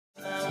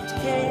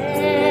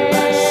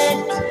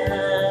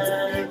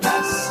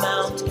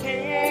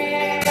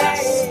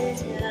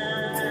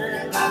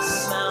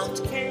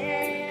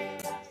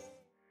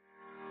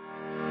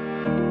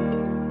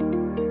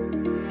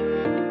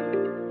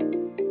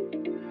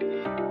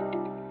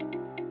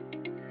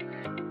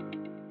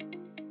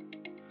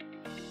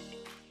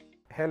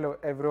Hello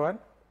everyone,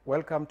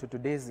 welcome to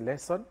today's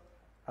lesson.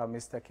 I'm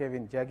Mr.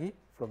 Kevin Jagi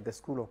from the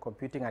School of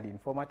Computing and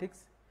Informatics.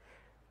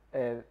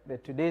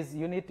 Today's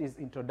unit is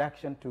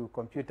Introduction to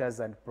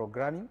Computers and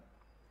Programming.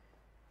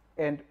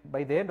 And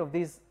by the end of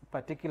this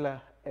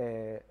particular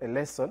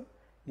lesson,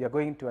 you are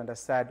going to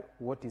understand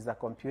what is a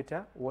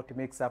computer, what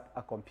makes up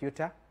a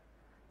computer,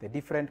 the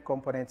different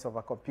components of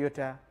a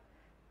computer,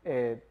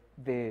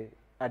 the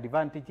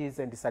advantages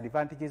and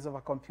disadvantages of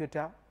a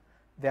computer,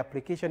 the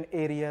application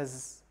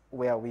areas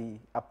where we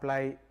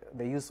apply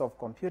the use of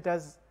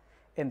computers,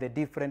 and the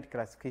different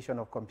classification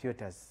of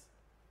computers.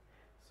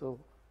 So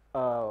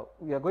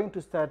we are going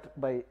to start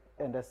by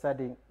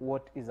understanding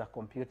what is a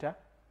computer.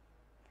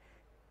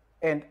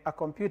 And a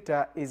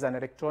computer is an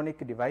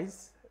electronic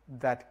device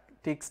that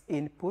takes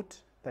input,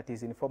 that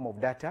is in form of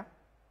data,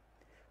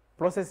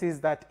 processes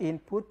that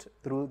input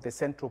through the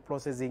central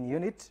processing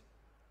unit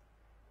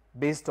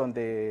based on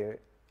the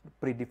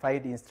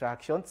predefined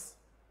instructions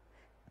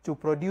to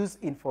produce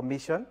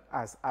information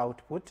as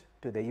output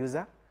to the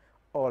user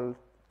or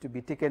to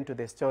be taken to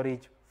the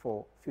storage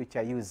for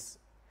future use.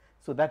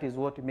 So that is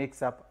what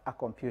makes up a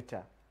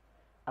computer.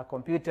 A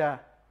computer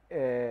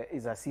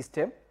is a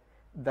system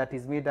that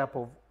is made up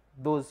of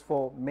those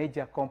four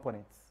major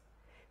components.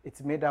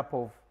 It's made up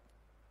of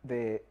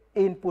the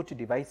input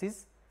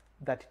devices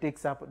that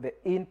takes up the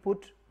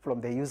input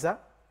from the user,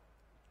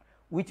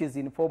 which is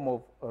in form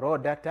of raw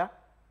data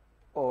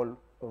or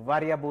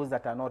variables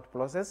that are not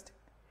processed,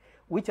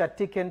 which are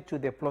taken to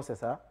the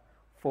processor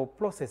for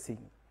processing.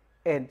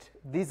 And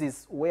this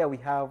is where we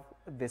have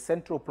the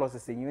central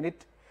processing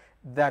unit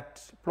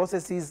that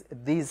processes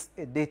this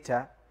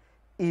data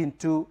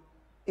into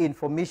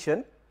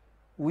information,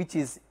 which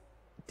is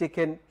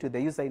taken to the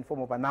user in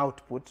form of an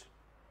output.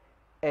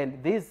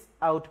 And this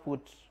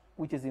output,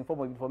 which is in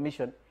form of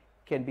information,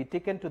 can be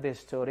taken to the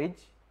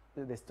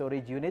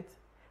storage unit,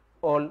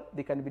 or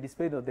they can be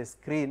displayed on the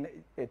screen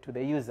to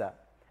the user.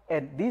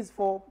 And these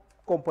four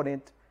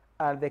components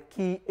are the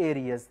key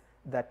areas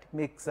that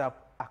makes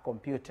up a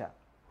computer.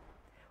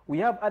 We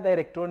have other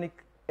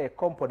electronic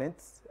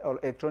components or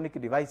electronic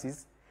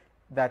devices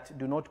that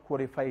do not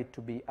qualify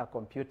to be a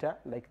computer,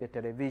 like the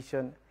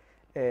television,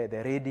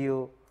 the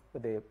radio,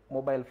 the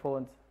mobile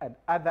phones, and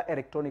other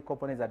electronic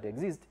components that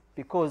exist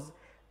because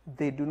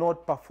they do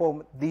not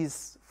perform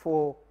these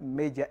four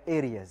major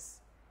areas.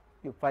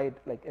 You find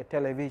like a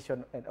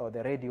television or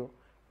the radio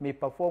may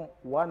perform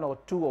one or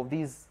two of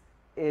these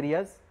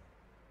areas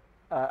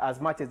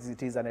as much as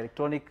it is an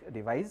electronic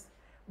device,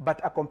 but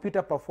a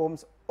computer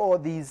performs all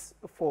these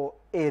four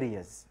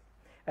areas.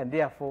 And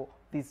therefore,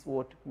 this is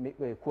what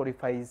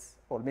qualifies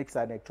or makes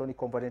an electronic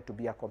component to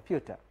be a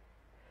computer.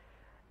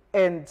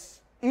 And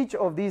each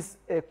of these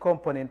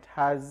components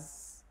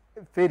has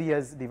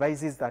various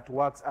devices that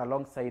works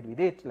alongside with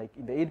it. Like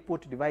in the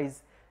input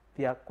device,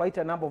 there are quite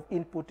a number of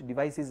input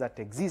devices that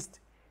exist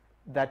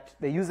that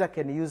the user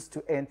can use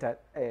to enter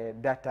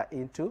data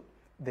into: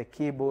 the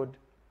keyboard,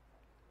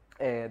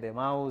 the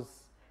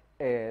mouse,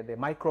 the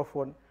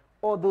microphone.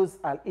 All those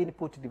are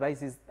input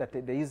devices that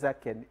the user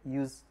can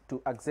use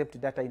to accept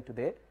data into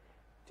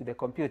the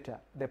computer.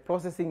 The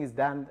processing is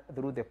done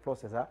through the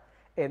processor.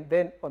 And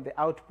then on the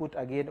output,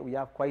 again, we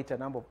have quite a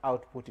number of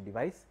output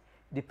devices,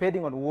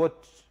 depending on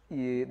what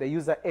the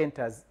user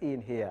enters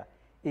in here.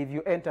 If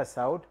you enter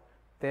sound,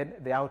 then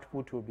the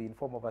output will be in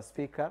form of a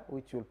speaker,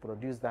 which will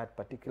produce that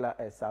particular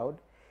sound.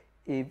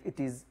 If it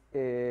is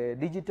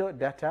digital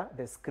data,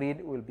 the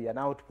screen will be an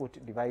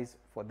output device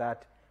for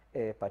that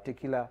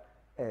particular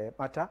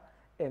matter.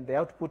 And the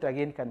output,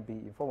 again, can be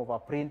in form of a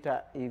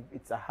printer if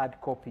it's a hard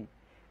copy.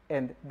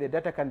 And the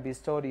data can be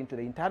stored into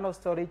the internal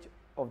storage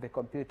of the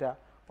computer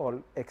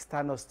or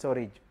external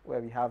storage, where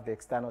we have the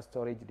external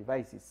storage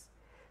devices.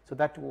 So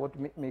that's what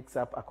makes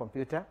up a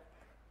computer.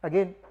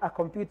 Again, a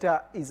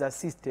computer is a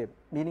system,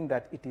 meaning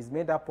that it is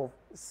made up of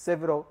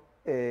several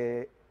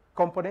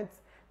components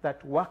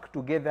that work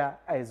together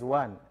as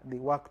one. They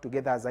work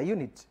together as a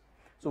unit.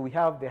 So we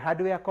have the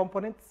hardware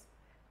components,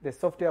 the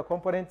software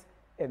components,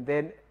 and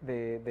then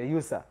the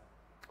user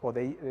or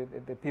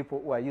the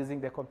people who are using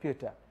the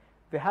computer.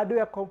 The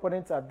hardware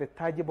components are the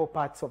tangible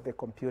parts of the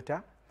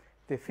computer,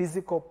 the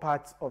physical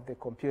parts of the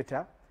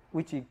computer,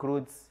 which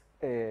includes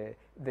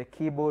the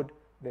keyboard,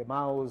 the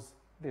mouse,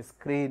 the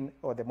screen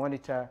or the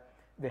monitor,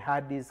 the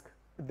hard disk,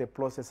 the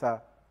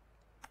processor,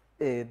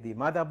 the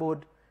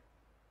motherboard.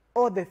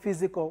 All the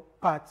physical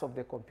parts of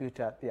the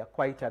computer, there are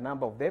quite a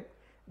number of them.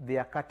 They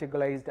are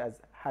categorized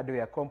as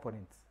hardware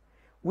components,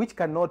 which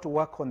cannot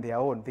work on their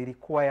own. They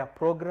require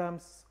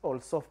programs or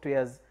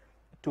softwares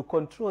to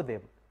control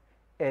them.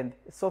 And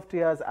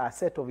softwares are a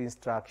set of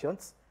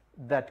instructions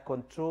that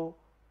control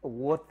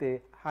what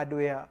the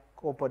hardware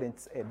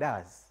components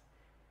does.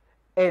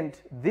 And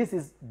this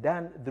is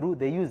done through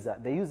the user.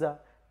 The user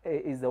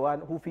is the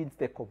one who feeds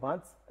the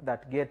commands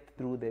that get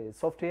through the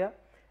software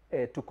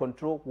to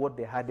control what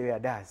the hardware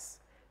does.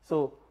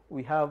 So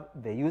we have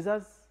the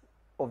users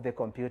of the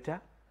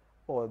computer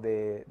or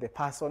the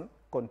person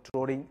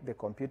controlling the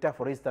computer.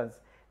 For instance,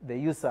 the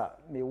user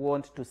may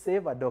want to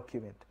save a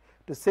document.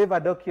 To save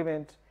a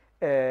document,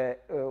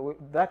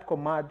 that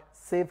command,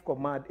 save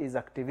command, is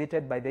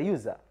activated by the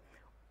user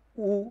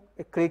who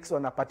clicks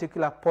on a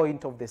particular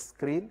point of the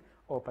screen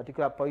or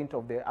particular point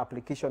of the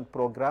application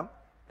program.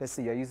 Let's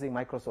say you're using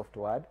Microsoft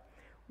Word,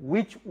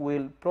 which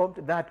will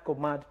prompt that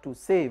command to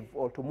save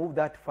or to move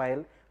that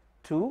file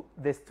to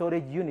the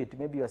storage unit.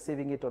 Maybe you're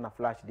saving it on a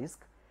flash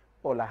disk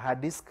or a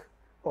hard disk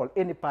or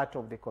any part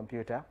of the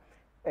computer.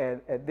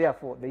 And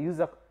therefore, the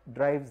user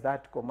drives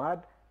that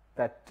command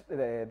that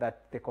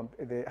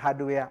the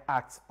hardware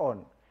acts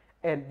on.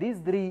 And these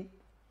three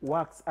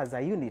works as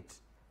a unit.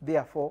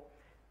 Therefore,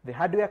 the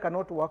hardware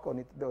cannot work on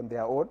it on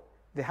their own.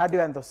 The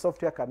hardware and the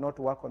software cannot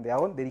work on their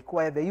own. They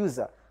require the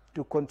user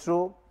to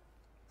control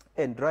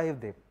and drive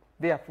them.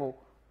 Therefore,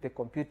 the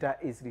computer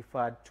is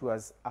referred to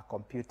as a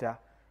computer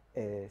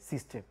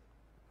system.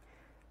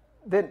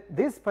 Then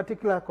this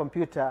particular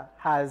computer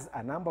has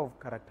a number of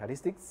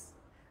characteristics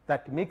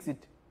that makes it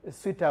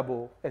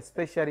suitable,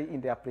 especially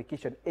in the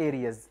application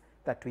areas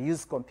that we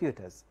use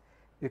computers.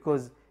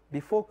 Because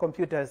before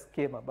computers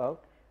came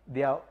about,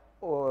 they are,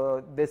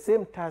 the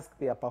same task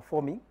they are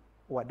performing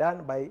were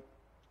done by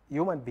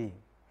human beings.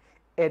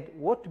 And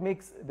what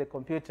makes the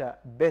computer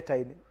better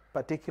in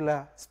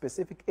particular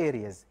specific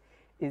areas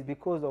is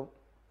because of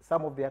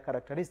some of their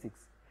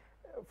characteristics.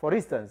 For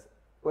instance,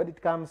 when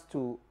it comes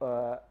to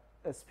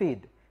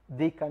speed,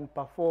 they can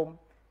perform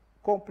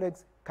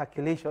complex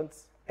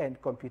calculations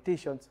and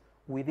computations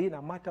within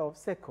a matter of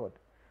seconds.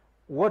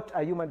 What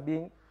a human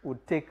being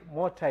would take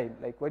more time,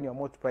 like when you're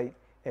multiplying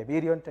a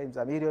million times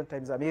a million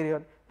times a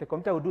million, the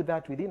computer will do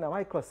that within a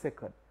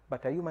microsecond.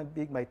 But a human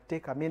being might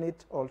take a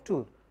minute or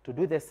two to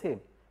do the same.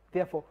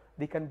 Therefore,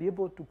 they can be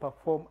able to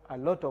perform a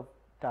lot of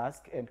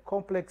tasks and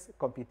complex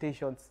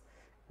computations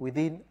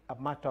within a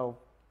matter of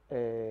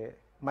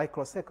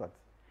microseconds.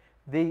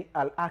 They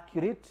are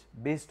accurate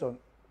based on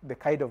the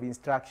kind of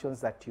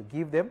instructions that you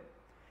give them.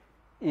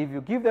 If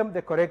you give them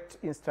the correct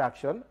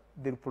instruction,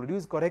 they'll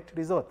produce correct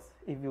results.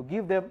 If you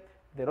give them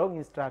the wrong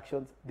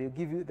instructions, they'll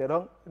give you the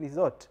wrong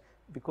result,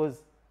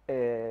 because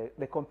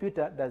the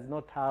computer does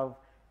not have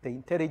the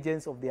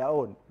intelligence of their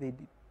own. They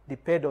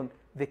depend on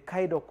the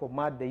kind of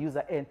command the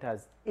user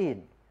enters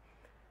in.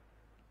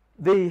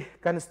 They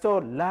can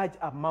store large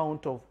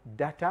amount of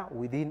data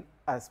within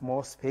a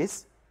small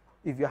space.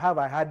 If you have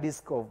a hard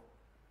disk of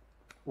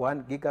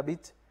 1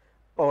 gigabit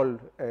or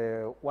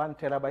 1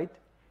 terabyte,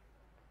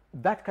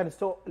 that can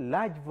store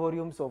large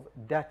volumes of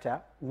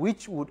data,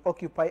 which would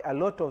occupy a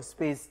lot of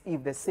space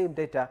if the same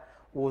data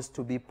was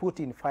to be put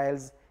in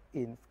files,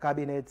 in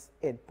cabinets,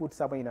 and put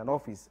somewhere in an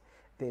office.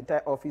 The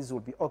entire office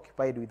would be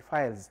occupied with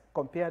files.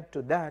 Compared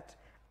to that,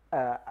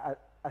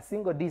 a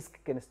single disk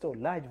can store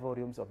large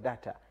volumes of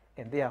data,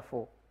 and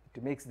therefore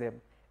it makes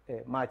them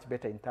much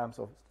better in terms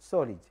of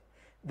storage.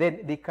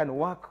 Then they can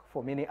work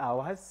for many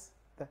hours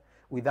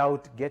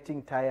without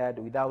getting tired,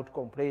 without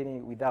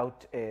complaining,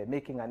 without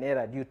making an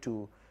error due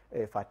to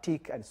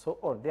fatigue and so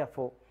on.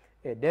 Therefore,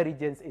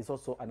 diligence is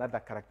also another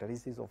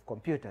characteristic of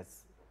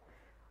computers.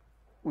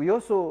 We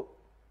also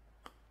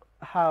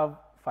have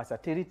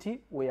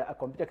versatility, where a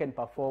computer can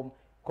perform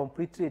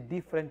completely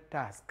different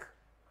tasks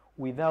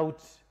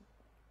without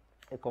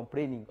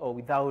complaining or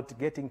without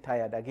getting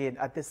tired again.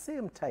 At the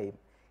same time,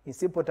 in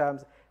simple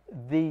terms,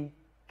 they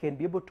can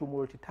be able to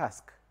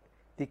multitask.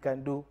 They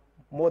can do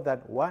more than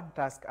one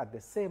task at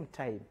the same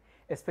time,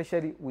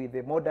 especially with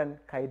the modern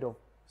kind of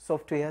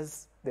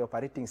softwares, the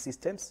operating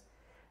systems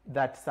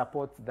that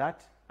support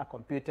that. A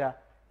computer,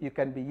 you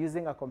can be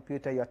using a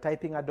computer, you're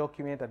typing a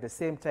document at the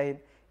same time,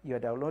 you're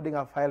downloading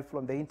a file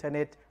from the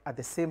internet, at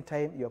the same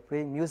time you're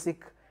playing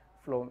music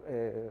from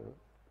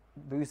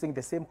using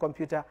the same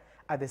computer,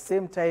 at the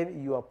same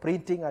time you are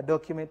printing a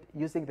document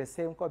using the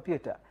same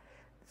computer.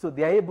 So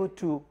they are able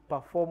to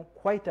perform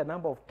quite a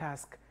number of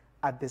tasks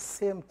at the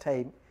same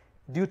time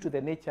due to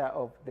the nature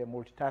of the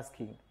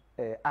multitasking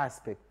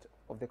aspect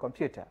of the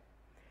computer.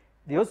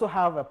 They also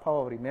have a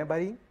power of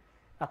remembering.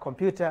 A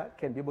computer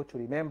can be able to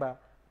remember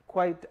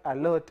quite a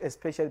lot,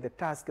 especially the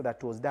task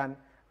that was done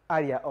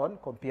earlier on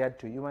compared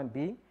to a human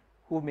being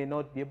who may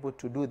not be able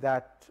to do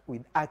that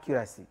with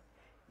accuracy.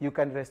 You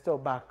can restore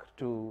back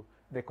to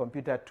the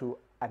computer to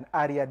an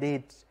earlier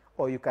date,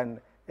 or you can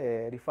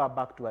refer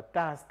back to a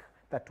task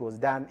that was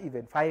done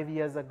even 5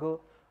 years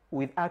ago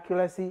with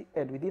accuracy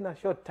and within a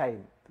short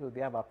time. So they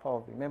have a power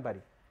of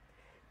remembering.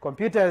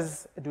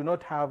 Computers do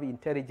not have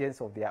intelligence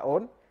of their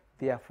own.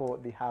 Therefore,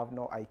 they have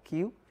no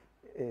IQ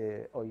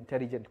or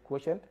intelligent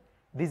quotient.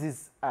 This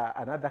is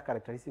another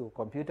characteristic of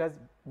computers.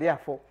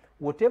 Therefore,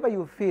 whatever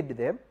you feed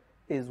them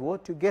is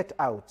what you get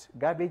out.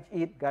 Garbage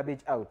in,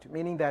 garbage out,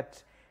 meaning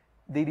that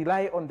they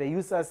rely on the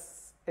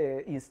user's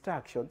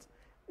instructions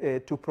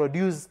to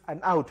produce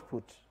an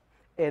output.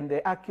 And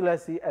the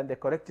accuracy and the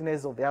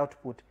correctness of the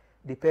output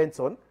depends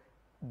on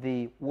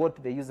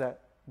what the user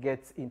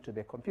gets into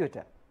the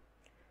computer.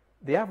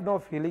 They have no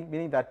feeling,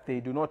 meaning that they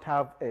do not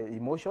have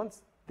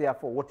emotions.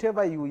 Therefore,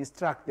 whatever you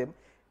instruct them,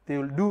 they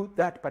will do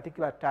that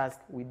particular task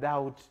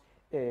without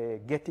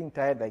getting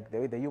tired, like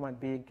the way the human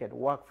being can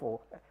work for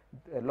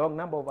a long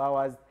number of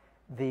hours.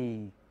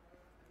 They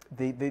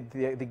they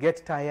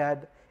get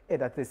tired,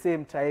 and at the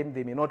same time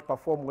they may not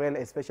perform well,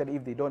 especially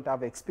if they don't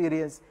have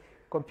experience.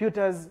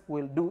 Computers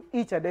will do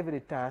each and every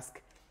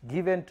task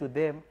given to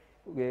them,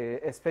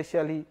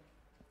 especially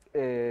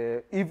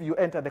if you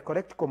enter the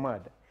correct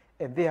command,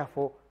 and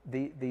therefore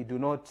they do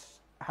not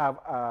have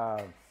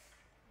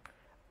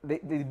they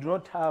do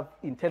not have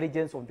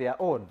intelligence of their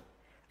own.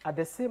 At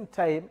the same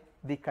time,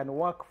 they can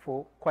work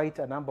for quite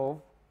a number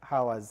of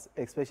hours,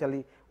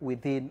 especially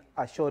within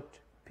a short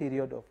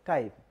period of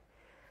time.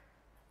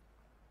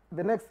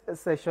 The next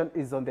session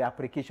is on the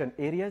application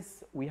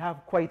areas. We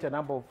have quite a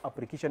number of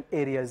application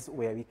areas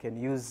where we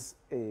can use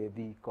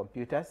the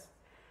computers.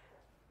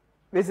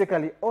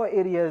 Basically, all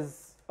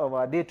areas of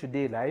our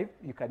day-to-day life,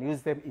 you can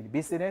use them in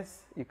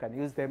business, you can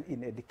use them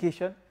in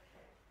education,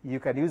 you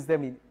can use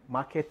them in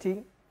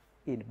marketing,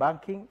 in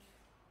banking,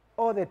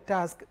 all the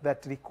tasks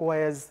that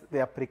requires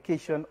the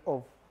application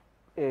of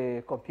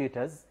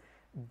computers,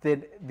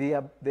 then they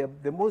are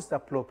the most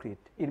appropriate.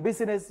 In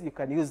business, you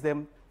can use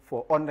them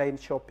for online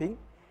shopping.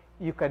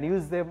 You can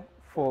use them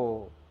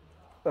for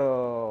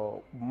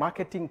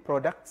marketing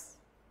products.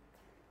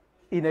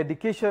 In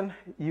education,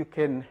 you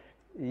can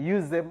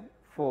use them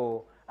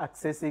for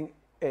accessing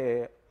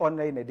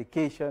online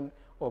education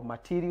or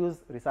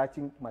materials,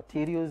 researching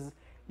materials.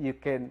 You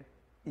can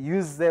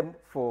use them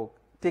for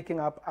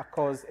taking up a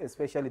course,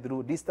 especially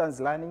through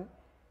distance learning,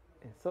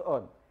 and so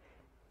on.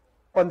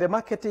 On the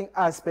marketing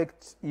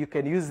aspect, you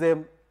can use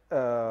them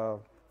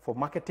for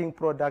marketing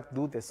product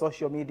through the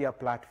social media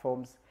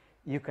platforms.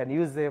 You can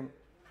use them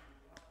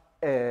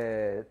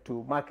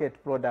to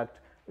market product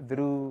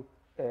through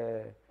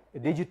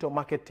digital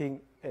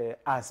marketing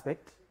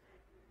aspect.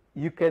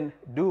 You can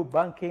do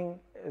banking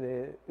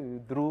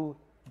through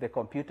the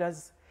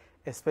computers,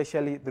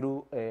 especially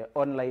through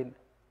online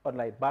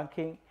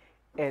banking,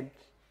 and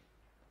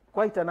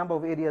quite a number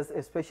of areas,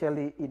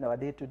 especially in our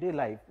day-to-day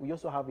life. We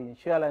also have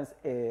insurance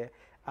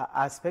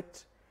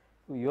aspect.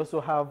 We also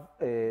have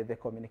the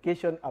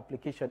communication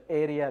application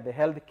area, the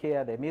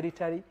healthcare, the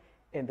military,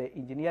 and the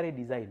engineering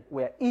design,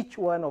 where each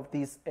one of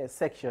these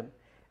sections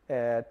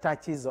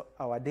touches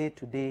our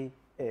day-to-day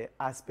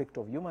aspect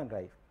of human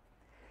life.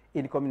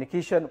 In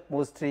communication,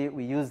 mostly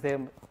we use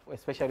them,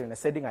 especially when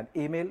sending an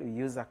email, we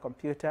use a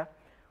computer.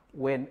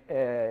 When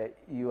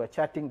you are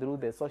chatting through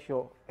the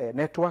social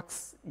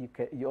networks,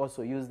 you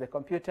also use the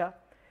computer.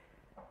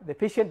 The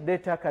patient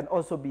data can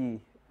also be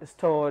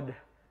stored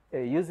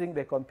using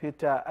the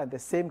computer, and the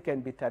same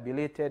can be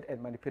tabulated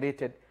and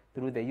manipulated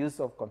through the use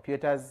of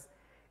computers.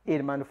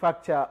 In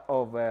manufacture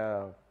of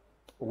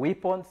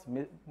weapons,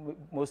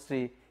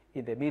 mostly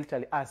in the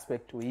military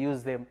aspect, we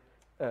use them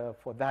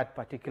for that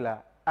particular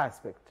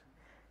aspect.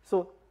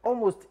 So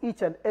almost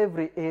each and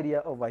every area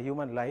of our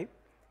human life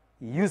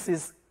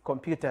uses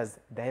computers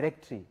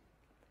directly.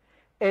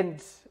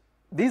 And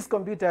these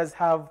computers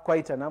have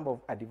quite a number of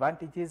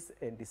advantages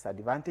and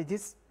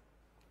disadvantages.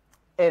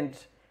 And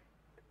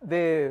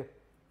the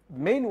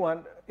main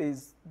one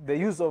is the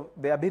use of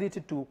the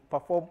ability to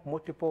perform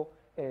multiple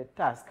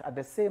tasks at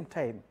the same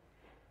time.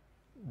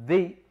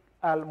 They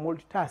are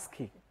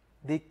multitasking.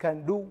 They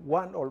can do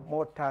one or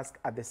more tasks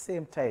at the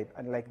same time,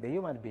 unlike the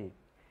human being.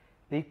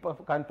 They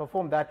can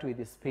perform that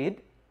with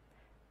speed.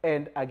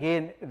 And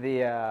again,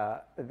 they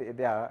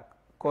are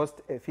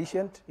cost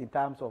efficient in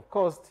terms of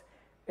cost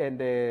and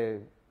the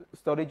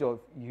storage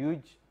of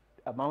huge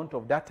amount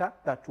of data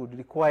that would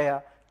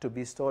require to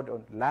be stored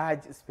on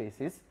large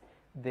spaces.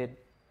 They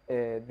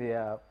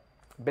are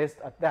best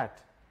at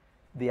that.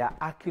 They are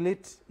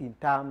accurate in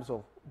terms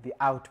of the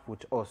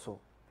output also.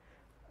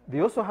 They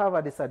also have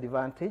a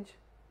disadvantage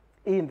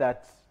in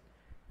that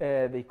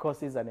they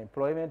causes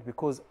unemployment,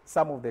 because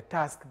some of the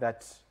tasks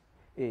that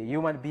a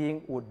human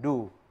being would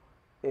do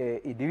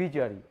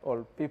individually,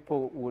 or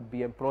people would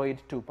be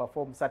employed to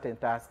perform certain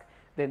tasks,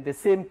 then the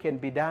same can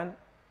be done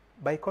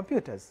by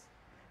computers.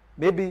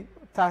 Maybe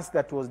task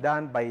that was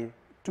done by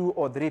 2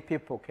 or 3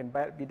 people can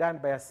be done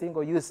by a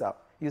single user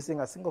using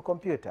a single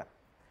computer.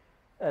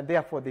 And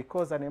therefore, they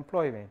cause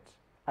unemployment.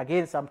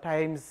 Again,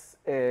 sometimes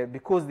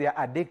because they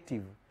are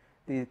addictive,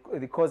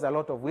 they cause a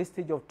lot of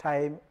wastage of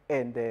time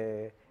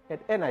and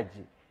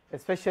energy,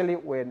 especially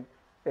when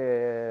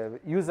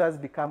users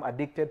become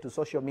addicted to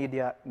social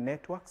media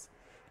networks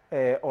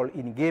or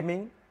in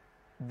gaming.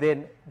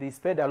 Then they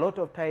spend a lot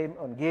of time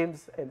on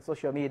games and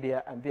social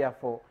media, and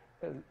therefore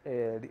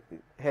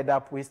head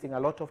up wasting a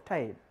lot of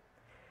time.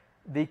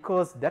 They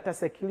cause data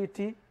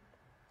security,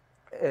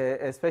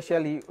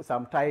 especially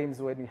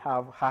sometimes when we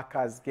have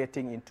hackers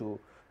getting into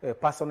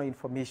personal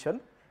information.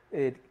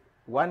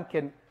 One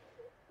can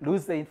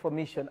lose the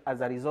information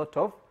as a result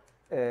of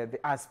the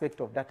aspect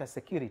of data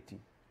security.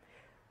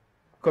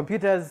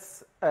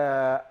 Computers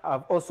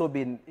have also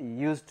been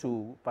used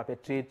to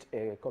perpetrate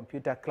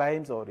computer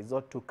crimes or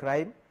resort to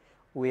crime,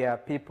 where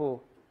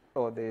people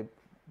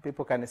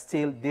can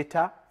steal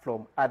data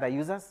from other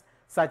users,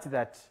 such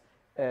that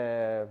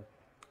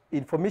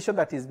information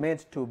that is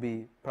meant to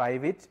be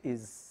private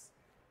is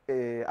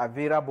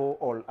available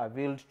or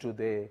availed to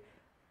the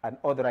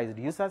unauthorized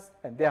users,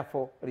 and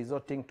therefore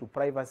resorting to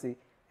privacy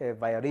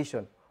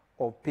violation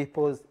of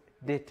people's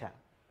data.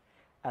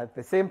 At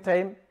the same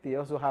time, they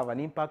also have an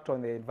impact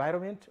on the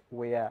environment,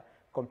 where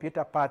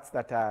computer parts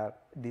that are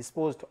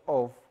disposed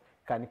of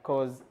can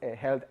cause a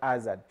health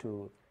hazard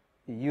to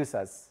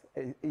users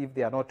if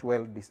they are not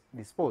well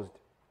disposed.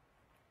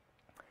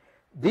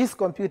 These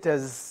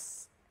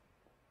computers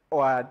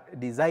were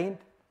designed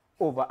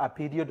over a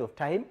period of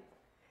time,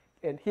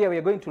 and here we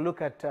are going to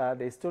look at the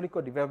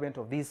historical development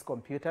of these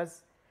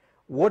computers.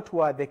 What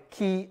were the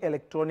key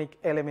electronic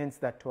elements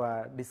that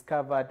were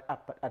discovered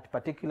at a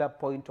particular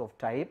point of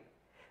time,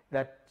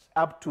 that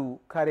up to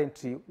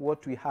currently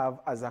what we have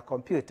as a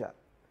computer.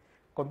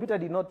 Computer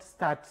did not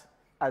start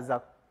as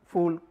a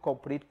full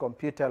complete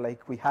computer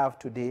like we have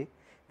today.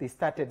 They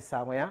started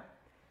somewhere,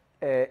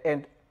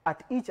 and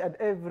at each and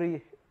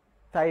every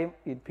time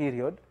in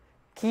period,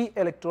 key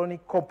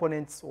electronic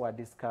components were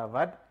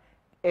discovered,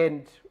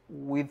 and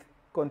with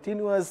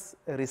continuous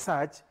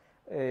research,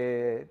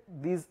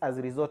 this has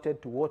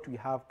resulted to what we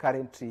have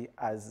currently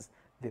as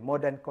the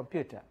modern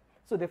computer.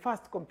 So the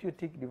first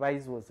computing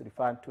device was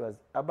referred to as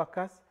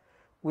abacus,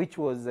 which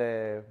was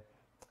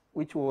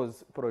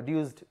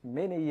produced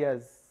many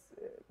years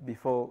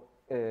before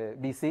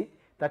BC,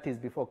 that is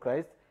before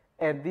Christ,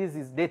 and this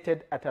is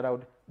dated at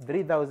around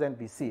 3000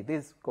 BC,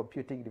 this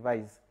computing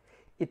device.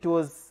 It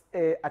was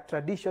a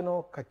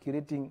traditional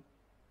calculating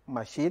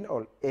machine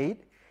or aid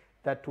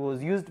that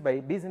was used by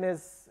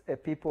business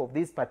people of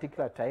this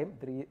particular time,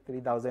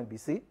 3000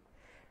 BC,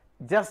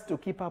 just to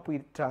keep up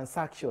with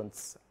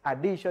transactions,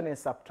 addition and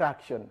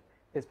subtraction,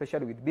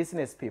 especially with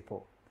business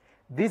people.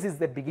 This is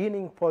the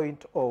beginning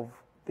point of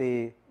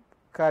the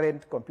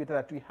current computer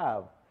that we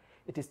have.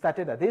 It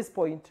started at this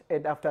point,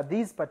 and after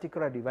this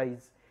particular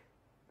device,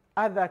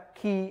 other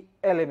key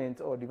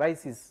elements or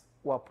devices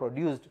were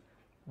produced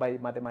by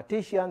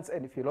mathematicians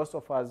and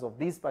philosophers of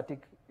this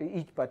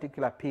each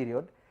particular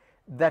period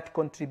that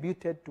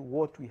contributed to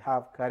what we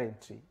have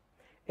currently.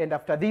 And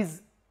after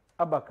this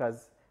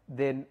abacus,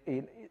 then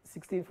in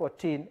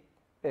 1614,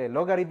 a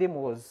logarithm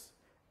was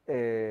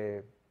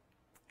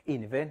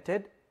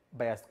invented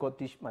by a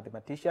Scottish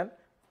mathematician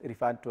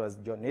referred to as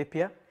John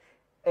Napier.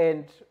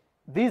 And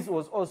this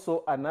was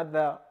also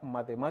another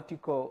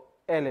mathematical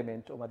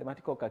element or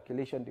mathematical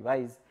calculation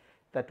device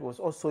that was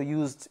also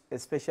used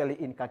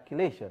especially in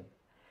calculation.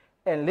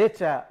 And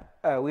later,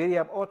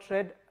 William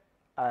Oughtred,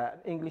 an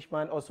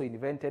Englishman, also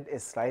invented a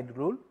slide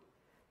rule.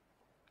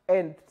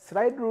 And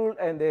slide rule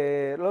and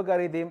the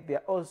logarithm, they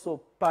are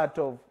also part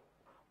of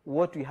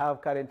what we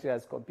have currently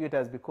as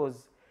computers,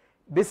 because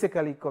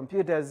basically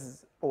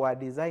computers were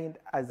designed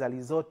as a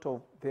result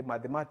of the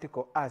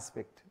mathematical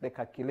aspect, the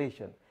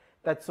calculation.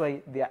 That's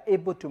why they are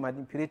able to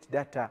manipulate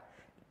data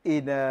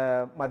in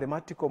a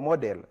mathematical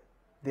model.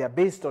 They are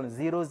based on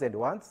zeros and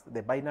ones,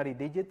 the binary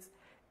digits,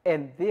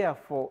 and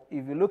therefore,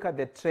 if you look at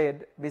the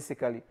trend,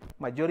 basically,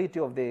 majority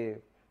of the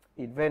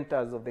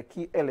inventors of the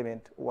key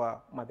element were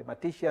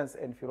mathematicians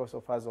and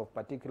philosophers of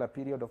particular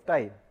period of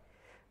time.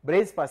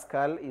 Blaise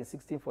Pascal in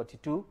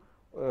 1642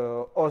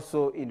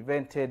 also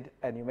invented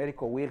a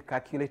numerical wheel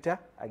calculator.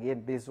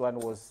 Again, this one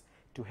was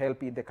to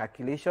help in the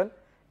calculation.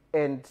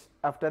 And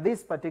after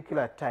this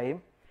particular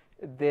time,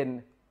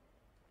 then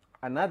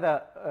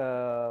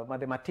another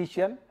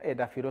mathematician and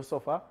a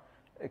philosopher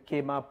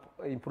came up,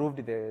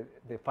 improved the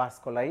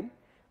Pascal line,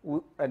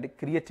 and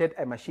created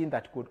a machine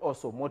that could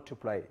also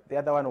multiply. The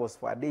other one was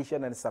for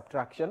addition and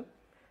subtraction.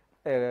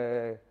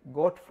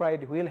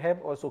 Gottfried Wilhelm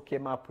also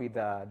came up with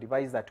a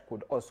device that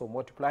could also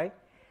multiply.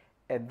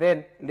 And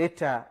then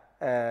later,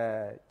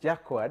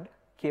 Jacquard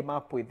came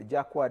up with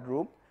Jacquard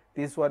rule.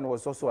 This one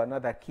was also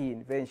another key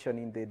invention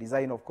in the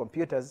design of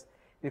computers,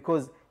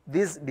 because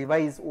this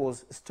device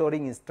was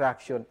storing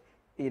instruction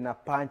in a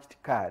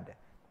punched card.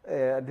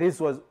 This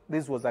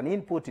was an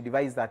input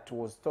device that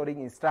was storing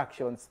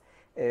instructions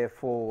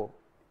to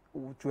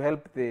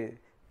help the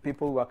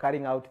people who are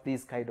carrying out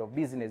this kind of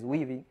business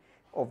weaving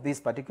of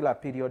this particular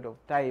period of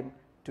time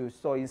to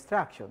store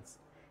instructions.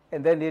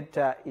 And then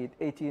later in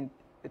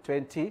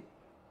 1820,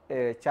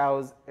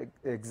 Charles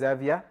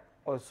Xavier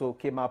also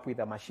came up with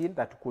a machine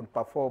that could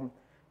perform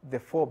the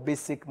 4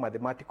 basic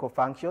mathematical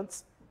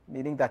functions,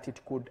 meaning that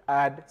it could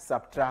add,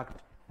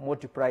 subtract,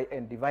 multiply,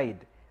 and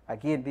divide.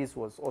 Again, this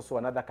was also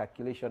another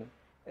calculation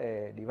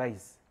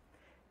device.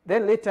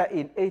 Then later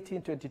in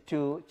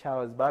 1822,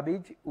 Charles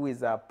Babbage, who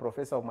is a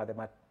professor of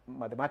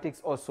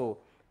mathematics, also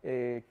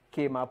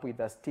came up with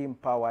a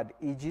steam-powered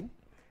engine,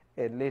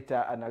 and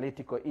later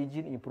analytical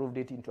engine, improved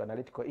it into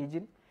analytical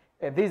engine.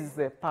 And this is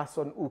the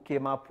person who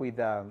came up with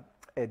a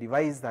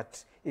device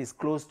that is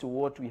close to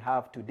what we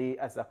have today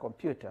as a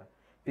computer,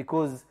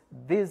 because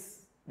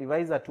this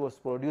device that was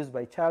produced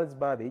by Charles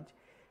Babbage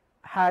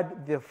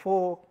had the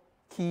 4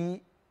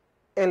 key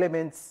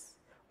elements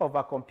of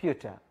a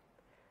computer.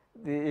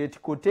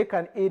 It could take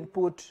an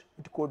input,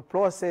 it could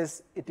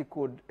process, it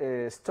could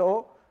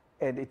store,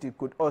 and it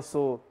could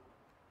also,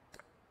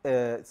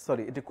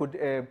 it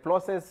could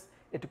process,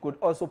 it could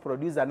also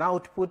produce an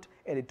output,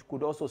 and it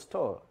could also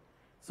store.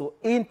 So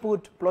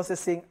input,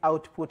 processing,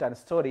 output, and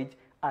storage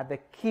are the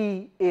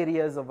key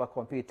areas of a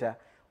computer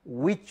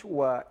which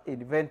were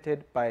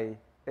invented by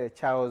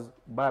Charles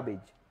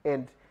Babbage,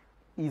 and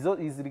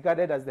is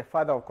regarded as the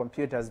father of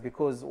computers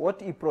because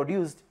what he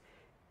produced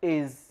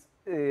is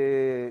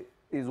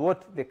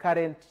what the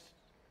current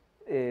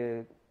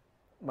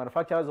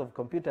manufacturers of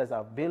computers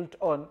are built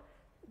on,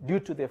 due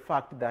to the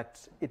fact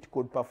that it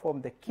could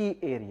perform the key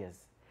areas.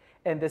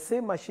 And the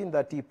same machine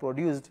that he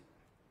produced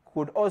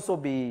could also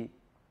be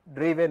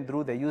driven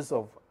through the use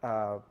of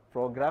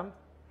programs.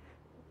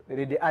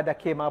 The other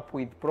came up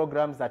with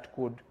programs that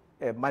could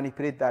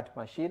manipulate that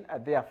machine,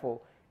 and therefore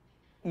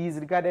he is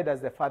regarded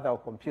as the father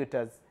of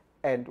computers.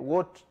 And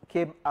what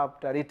came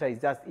after later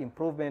is just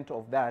improvement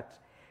of that,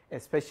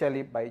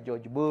 especially by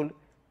George Boole,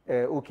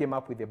 who came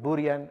up with the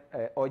Boolean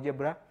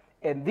algebra.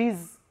 And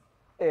this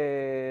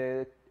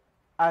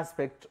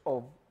aspect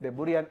of the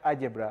Boolean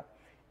algebra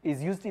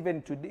is used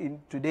even in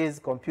today's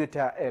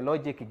computer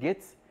logic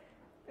gates,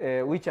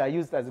 which are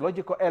used as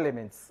logical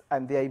elements,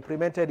 and they are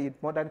implemented in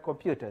modern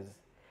computers.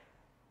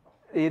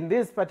 In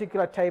this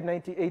particular time,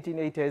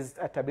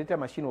 1880s, a tabulator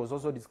machine was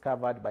also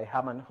discovered by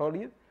Herman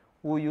Holly,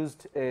 who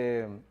used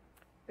a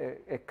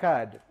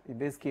card, in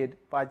this case,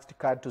 patched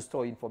card, to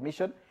store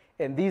information.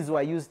 And these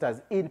were used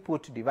as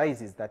input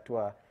devices that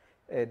were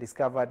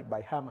discovered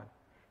by Herman.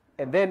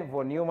 And then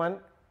von Neumann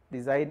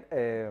designed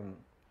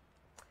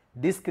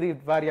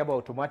discrete variable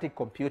automatic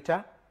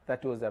computer.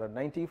 That was around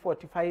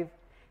 1945.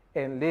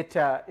 And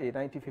later, in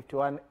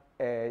 1951,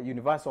 a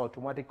universal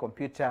automatic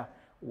computer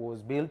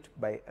was built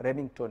by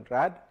Remington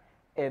Rand.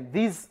 And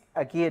these,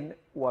 again,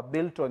 were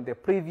built on the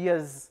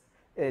previous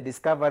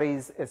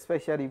discoveries,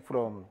 especially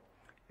from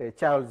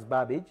Charles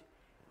Babbage.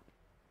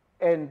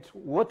 And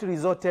what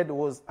resulted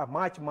was a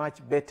much, much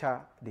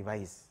better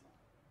device.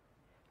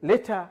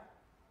 Later,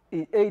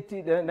 in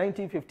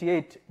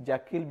 1958,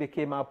 Jack Kilby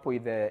came up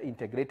with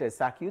integrated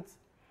circuits.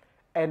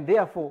 And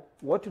therefore,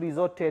 what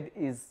resulted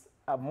is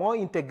a more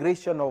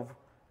integration of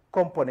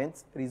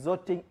components,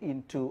 resulting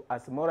into a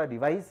smaller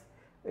device,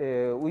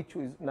 which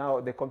is now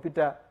the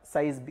computer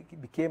size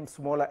became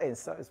smaller and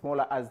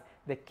smaller as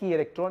the key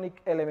electronic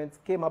elements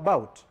came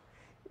about.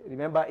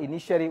 Remember,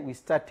 initially we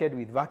started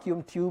with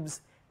vacuum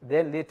tubes,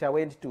 then later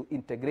went to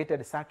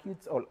integrated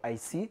circuits, or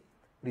IC,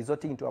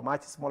 resulting into a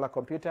much smaller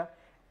computer.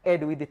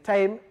 And with the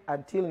time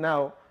until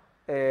now,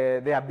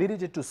 the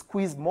ability to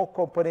squeeze more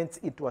components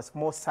into a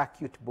small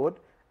circuit board,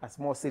 a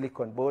small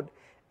silicon board,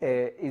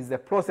 is the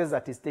process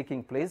that is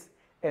taking place.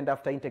 And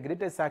after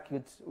integrated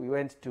circuits, we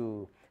went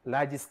to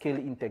large-scale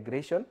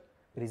integration,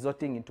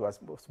 resulting into a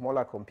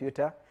smaller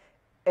computer,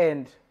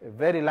 and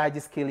very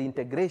large-scale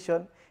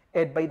integration.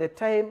 And by the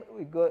time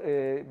we go,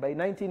 by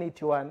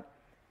 1981,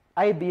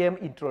 IBM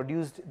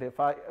introduced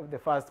the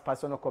first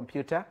personal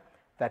computer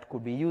that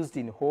could be used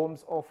in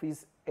homes,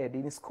 office, and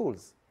in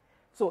schools.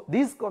 So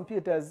these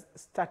computers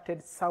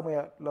started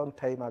somewhere a long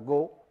time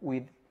ago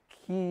with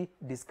key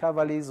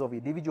discoveries of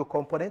individual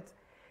components,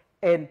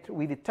 and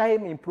with the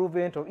time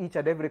improvement of each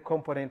and every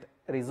component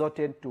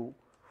resulted to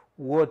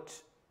what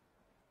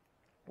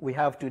we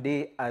have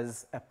today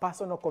as a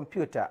personal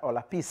computer, or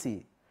a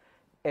PC,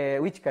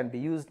 which can be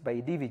used by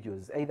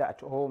individuals, either at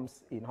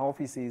homes, in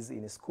offices,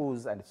 in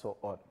schools, and so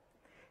on.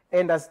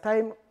 And as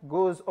time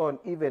goes on,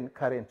 even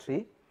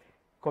currently,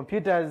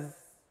 computers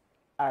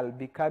are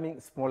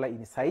becoming smaller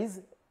in size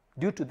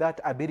due to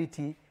that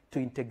ability to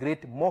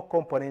integrate more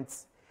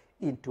components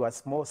into a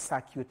small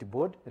circuit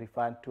board,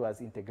 referred to as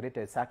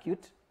integrated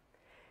circuit.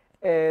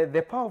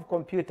 The power of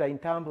computer in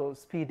terms of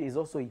speed is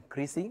also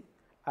increasing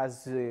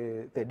as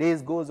the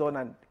days goes on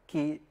and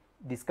key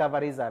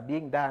discoveries are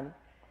being done.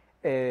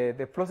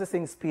 The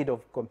processing speed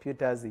of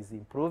computers is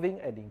improving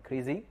and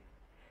increasing.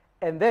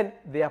 And then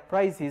their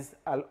prices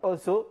are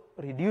also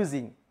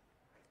reducing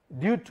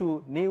due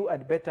to new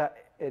and better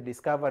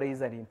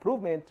discoveries and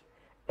improvement.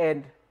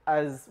 And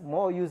as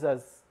more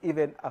users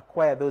even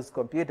acquire those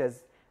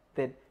computers,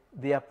 then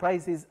their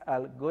prices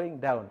are going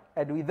down.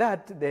 And with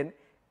that, then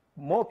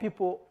more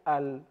people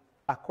are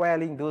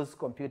acquiring those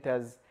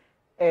computers.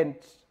 And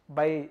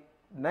by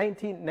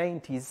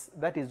 1990s,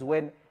 that is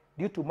when,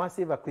 due to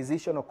massive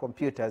acquisition of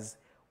computers,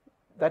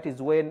 that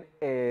is when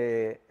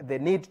the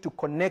need to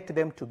connect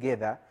them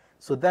together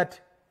so that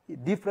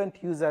different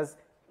users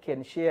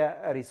can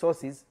share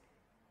resources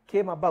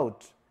came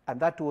about. And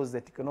that was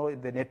the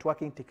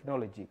networking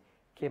technology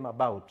came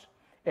about.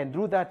 And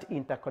through that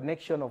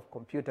interconnection of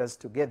computers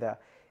together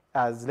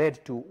has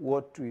led to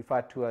what we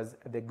refer to as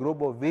the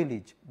global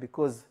village,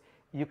 because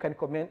you can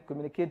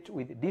communicate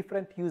with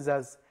different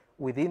users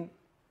within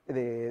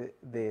the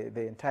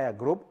entire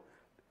group,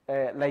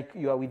 like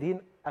you are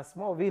within a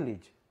small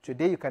village.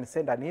 Today you can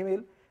send an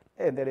email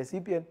and the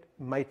recipient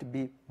might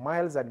be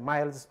miles and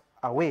miles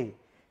away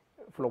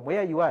from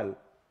where you are.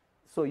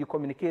 So you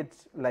communicate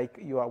like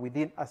you are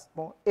within a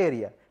small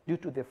area due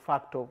to the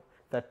fact of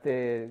that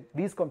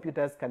these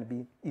computers can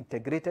be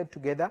integrated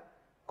together,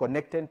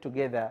 connected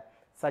together,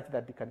 such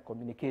that they can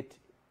communicate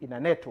in a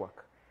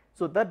network.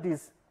 So that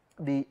is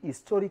the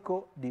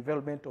historical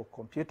development of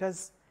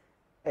computers,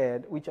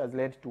 and which has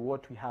led to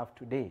what we have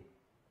today.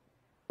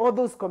 All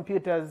those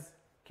computers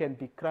can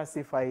be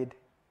classified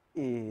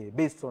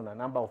based on a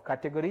number of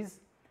categories.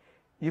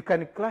 You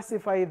can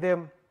classify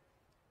them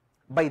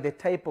by the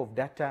type of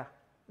data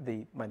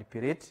they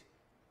manipulate.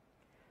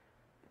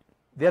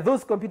 There are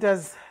those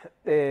computers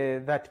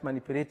that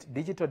manipulate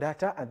digital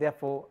data, and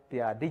therefore they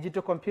are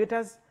digital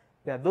computers.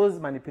 There are those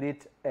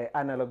manipulate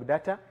analog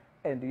data,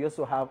 and we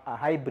also have a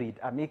hybrid,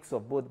 a mix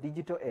of both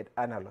digital and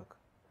analog.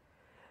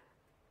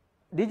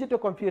 Digital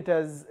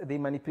computers, they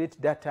manipulate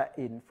data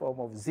in form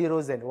of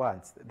zeros and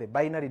ones, the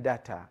binary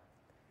data.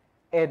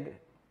 And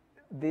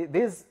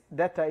this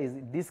data is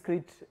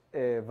discrete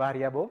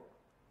variable,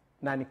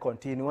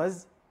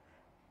 non-continuous.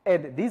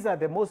 And these are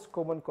the most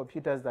common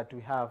computers that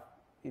we have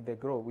in the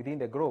globe, within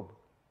the globe.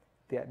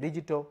 They are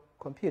digital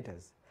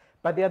computers.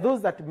 But there are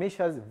those that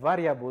measures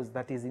variables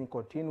that is in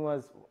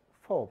continuous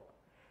form,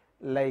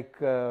 like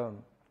the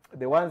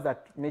ones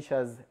that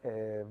measures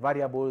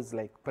variables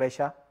like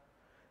pressure,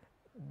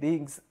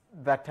 things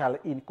that are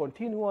in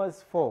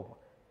continuous form.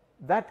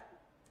 That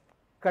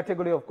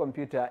category of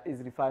computer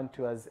is referred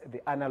to as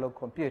the analog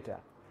computer.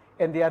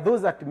 And there are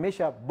those that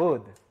measure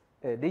both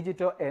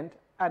digital and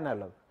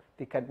analog.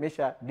 They can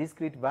measure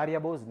discrete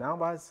variables,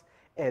 numbers,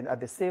 and at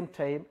the same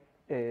time,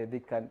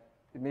 they can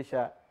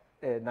measure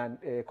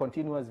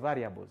continuous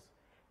variables.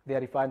 They are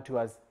referred to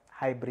as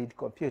hybrid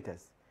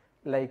computers,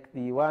 like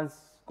the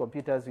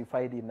computers we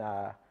find in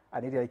an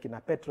area like in a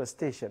petrol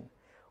station,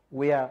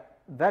 where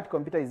that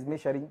computer is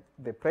measuring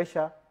the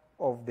pressure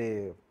of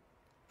the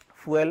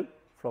fuel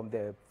from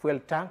the fuel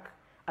tank.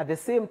 At the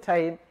same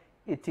time,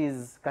 it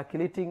is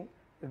calculating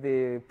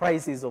the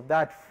prices of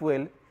that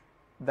fuel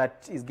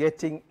that is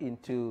getting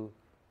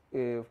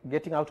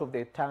out of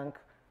the tank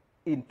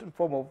in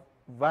form of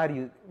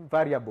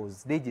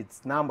variables,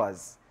 digits,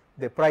 numbers,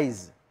 the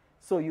price.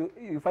 So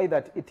you find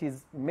that it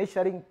is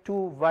measuring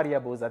two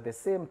variables at the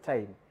same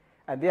time,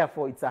 and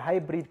therefore it's a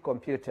hybrid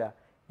computer,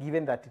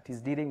 given that it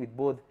is dealing with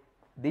both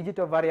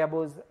digital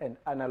variables and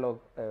analog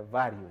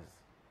values.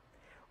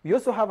 We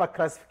also have a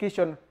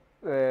classification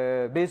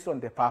based on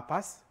the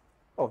purpose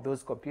of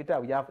those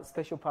computers. We have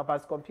special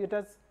purpose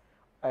computers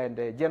and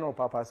general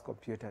purpose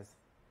computers.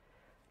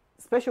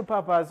 Special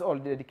purpose or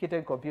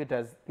dedicated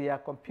computers, they are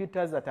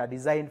computers that are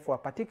designed for a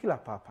particular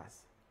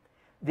purpose.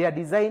 They are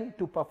designed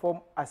to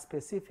perform a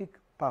specific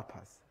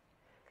purpose.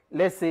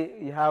 Let's say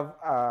you have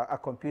a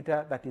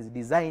computer that is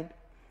designed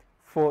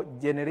for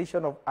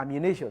generation of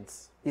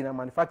ammunitions in a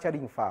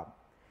manufacturing farm.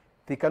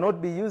 They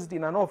cannot be used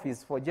in an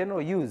office for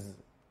general use,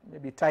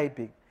 maybe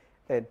typing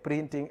and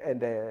printing and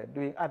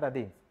doing other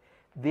things.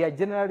 They are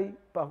generally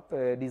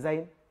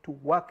designed to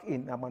work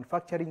in a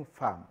manufacturing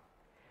farm.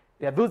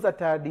 There are those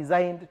that are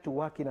designed to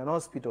work in an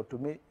hospital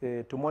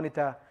to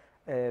monitor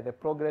the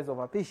progress of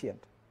a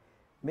patient,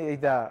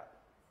 either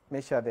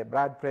measure the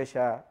blood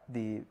pressure,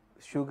 the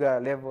sugar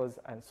levels,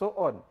 and so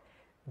on.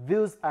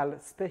 Those are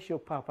special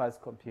purpose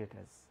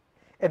computers.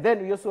 And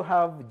then we also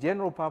have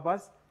general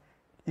purpose.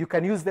 You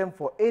can use them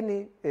for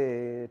any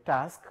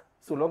task,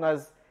 so long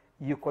as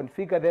you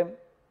configure them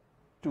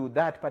to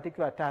that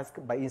particular task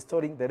by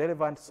installing the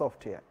relevant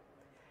software.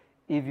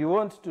 If you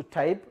want to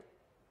type,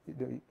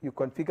 you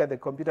configure the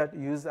computer to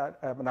use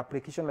an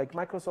application like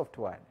Microsoft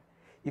Word.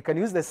 You can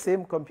use the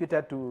same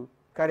computer to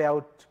carry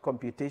out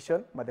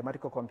computation,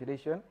 mathematical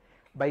computation,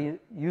 by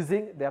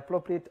using the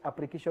appropriate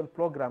application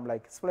program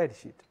like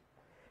spreadsheet.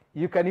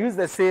 You can use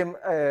the same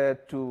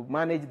to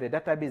manage the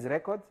database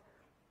records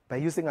by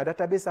using a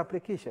database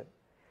application.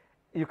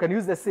 You can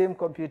use the same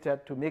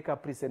computer to make a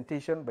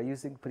presentation by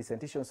using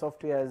presentation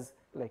softwares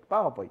like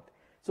PowerPoint.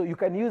 So you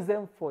can use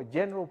them for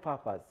general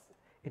purpose.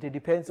 It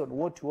depends on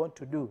what you want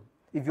to do.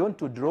 If you want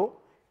to draw,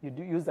 you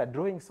use a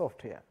drawing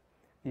software.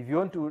 If you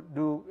want to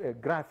do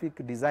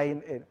graphic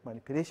design and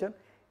manipulation,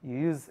 you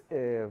use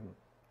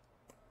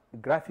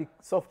graphic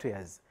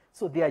softwares.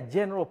 So they are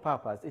general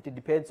purpose. It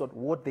depends on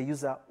what the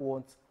user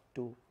wants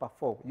to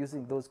perform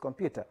using those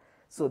computers.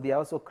 So they are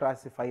also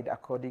classified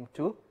according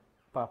to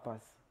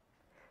purpose.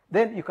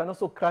 Then you can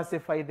also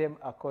classify them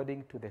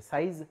according to the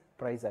size,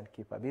 price, and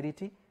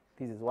capability.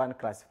 This is one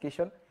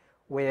classification,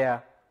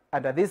 where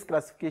under this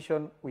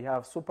classification we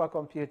have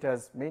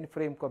supercomputers,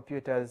 mainframe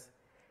computers,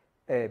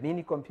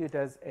 mini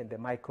computers, and the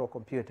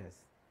microcomputers.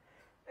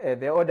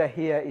 The order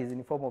here is in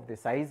the form of the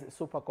size.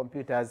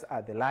 Supercomputers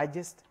are the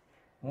largest.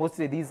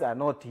 Mostly these are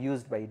not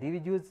used by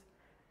individuals.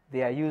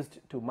 They are used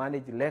to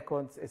manage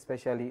records,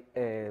 especially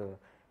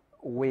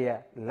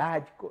where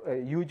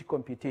huge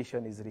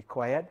computation is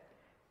required,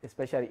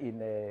 especially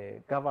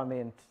in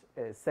government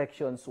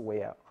sections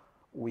where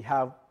we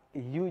have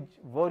huge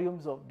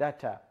volumes of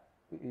data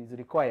is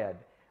required,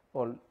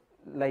 or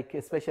like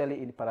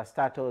especially in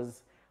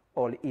parastatals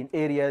or in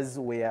areas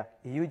where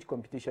huge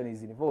computation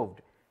is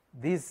involved.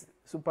 These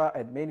super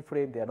and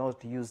mainframe, they are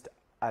not used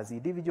as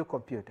individual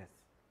computers.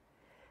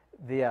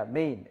 They are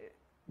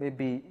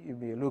maybe you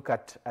may look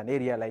at an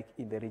area like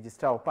in the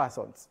register of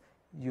persons.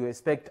 You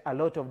expect a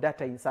lot of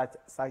data in such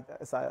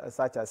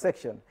a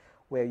section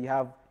where you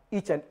have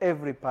each and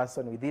every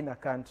person within a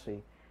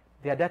country.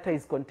 Their data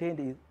is contained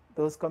in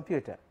those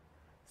computers.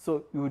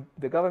 So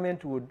the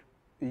government would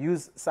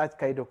use such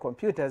kind of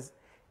computers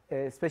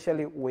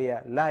especially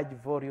where large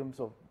volumes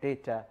of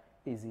data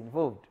is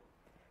involved.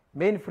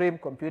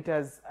 Mainframe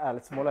computers are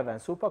smaller than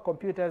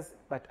supercomputers,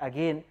 but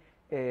again,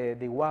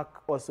 they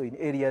work also in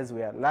areas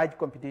where large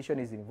computation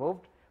is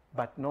involved,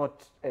 but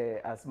not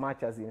as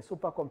much as in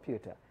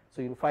supercomputer.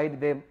 So you'll find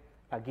them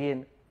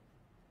again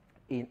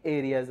in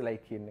areas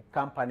like in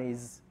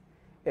companies,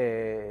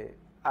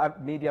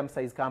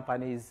 medium-sized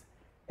companies,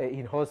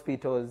 in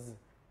hospitals,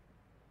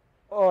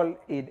 all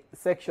in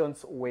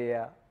sections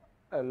where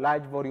a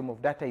large volume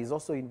of data is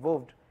also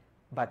involved,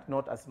 but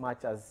not as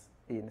much as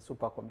in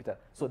supercomputer.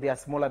 So they are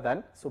smaller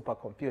than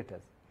supercomputers.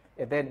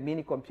 And then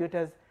mini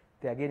computers,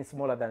 they are again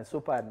smaller than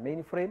super and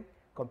mainframe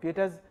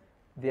computers.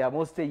 They are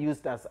mostly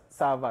used as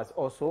servers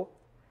also.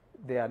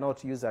 They are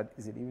not used as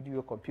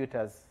individual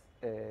computers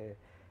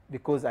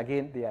because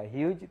again, they are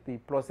huge. They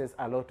process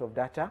a lot of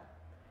data.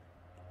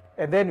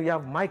 And then we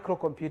have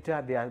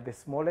microcomputer. They are the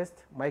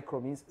smallest.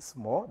 Micro means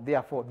small.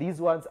 Therefore, these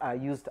ones are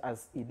used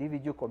as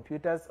individual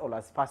computers or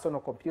as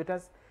personal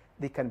computers.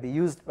 They can be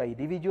used by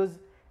individuals,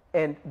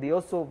 and they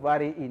also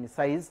vary in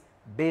size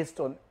based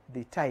on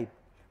the type.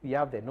 We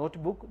have the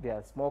notebook. They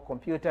are small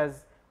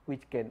computers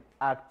which can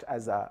act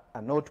as a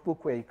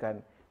notebook where you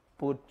can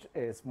put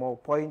small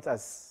points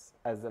as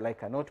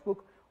like a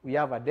notebook. We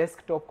have a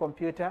desktop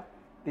computer.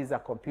 This is a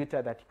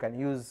computer that you can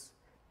use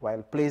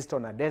while placed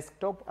on a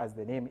desktop, as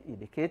the name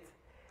indicates.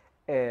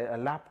 A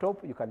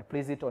laptop, you can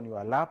place it on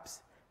your laps.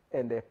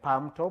 And a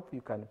palm top,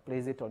 you can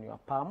place it on your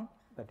palm.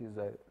 That is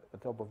the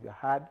top of your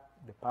hand,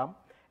 the palm.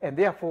 And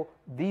therefore,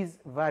 these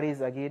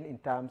varies again in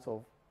terms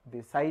of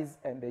the size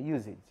and the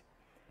usage.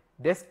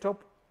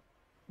 Desktop,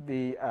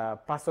 the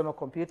personal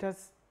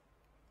computers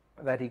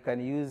that you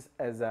can use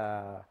as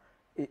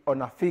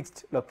on a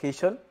fixed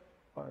location,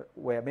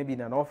 where maybe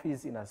in an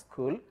office, in a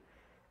school.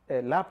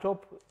 A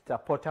laptop, it's a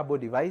portable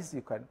device.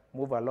 You can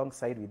move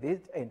alongside with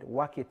it and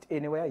work it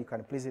anywhere. You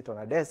can place it on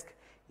a desk.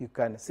 You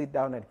can sit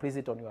down and place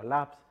it on your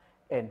laps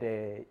and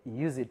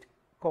use it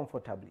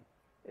comfortably.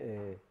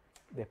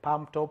 The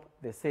palm top,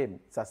 the same.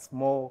 It's a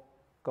small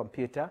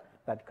computer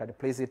that you can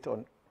place it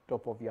on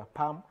top of your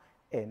palm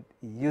and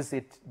use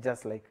it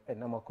just like a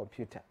normal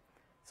computer.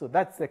 So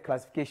that's the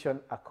classification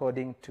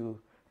according to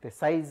the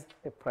size,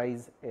 the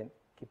price, and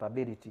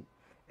capability.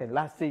 And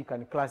lastly, you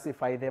can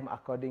classify them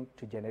according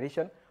to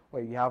generation,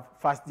 where you have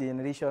first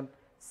generation,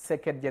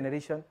 second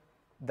generation,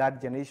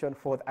 third generation,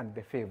 fourth, and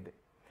the fifth.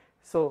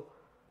 So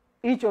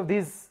each of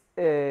these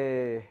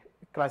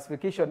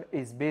classification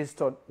is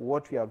based on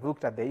what we have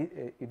looked at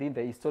within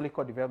the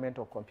historical development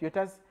of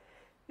computers.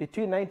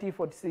 Between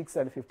 1946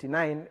 and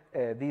 59,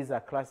 these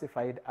are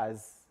classified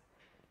as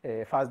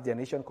first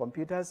generation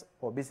computers,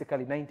 or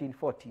basically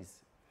 1940s.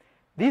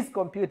 These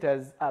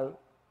computers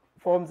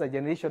forms a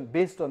generation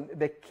based on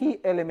the key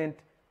element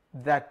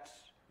that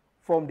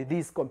formed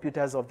these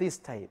computers of this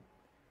time.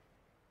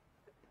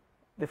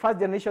 The first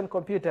generation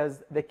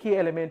computers, the key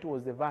element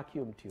was the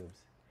vacuum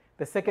tubes.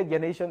 The second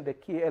generation, the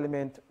key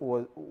element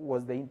was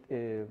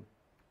the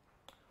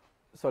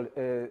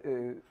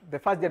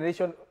first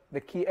generation, the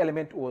key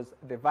element was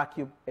the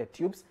vacuum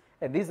tubes,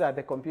 and these are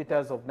the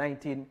computers of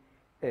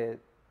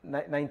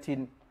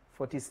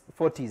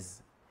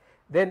 1940s.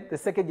 Then the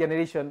second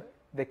generation,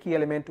 the key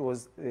element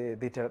was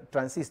the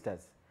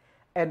transistors.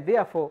 And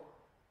therefore,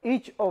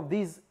 each of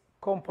these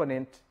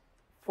components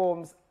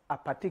forms a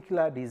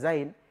particular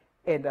design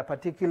and a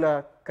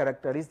particular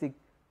characteristic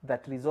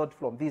that result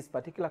from this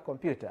particular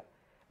computer.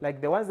 Like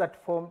the ones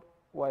that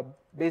were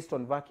based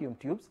on vacuum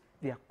tubes,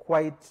 they are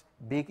quite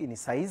big in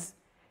size.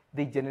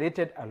 They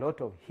generated a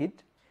lot of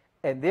heat,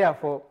 and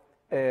therefore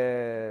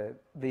they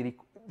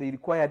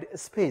required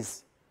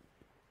space.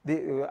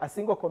 A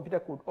single computer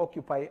could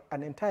occupy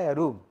an entire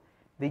room.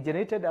 They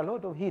generated a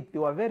lot of heat. They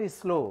were very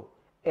slow,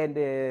 and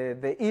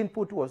the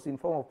input was in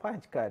form of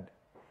punch card.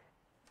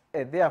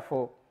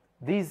 Therefore,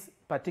 these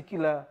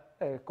particular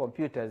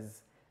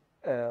computers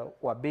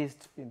were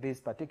based in this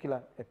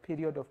particular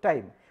period of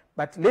time.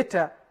 But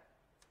later,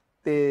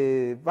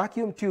 the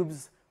vacuum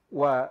tubes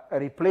were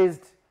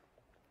replaced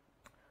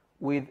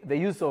with the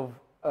use of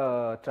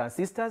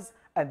transistors,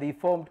 and they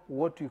formed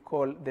what we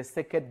call the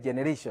second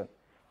generation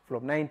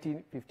from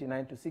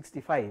 1959 to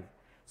 65.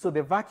 So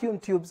the vacuum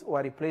tubes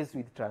were replaced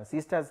with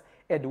transistors,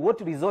 and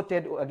what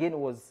resulted again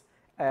was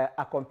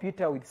a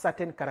computer with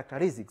certain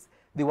characteristics.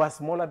 They were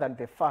smaller than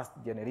the first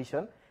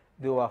generation.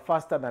 They were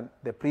faster than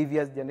the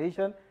previous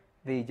generation.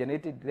 They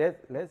generated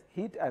less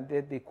heat, and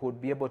then they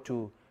could be able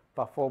to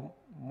perform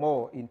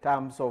more in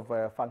terms of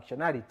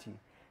functionality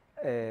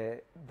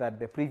than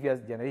the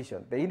previous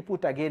generation. The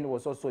input again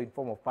was also in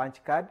form of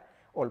punch card,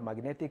 or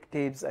magnetic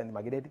tapes and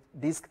magnetic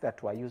disks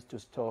that were used to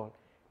store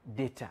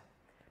data.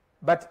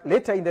 But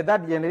later in the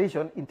third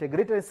generation,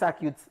 integrated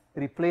circuits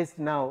replaced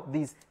now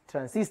these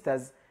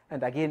transistors,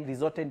 and again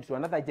resulted into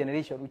another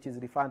generation which is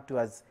referred to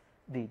as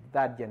the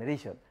third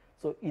generation.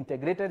 So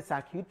integrated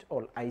circuit,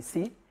 or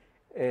IC,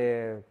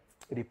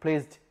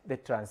 replaced the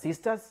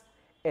transistors,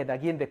 and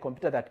again the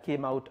computer that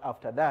came out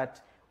after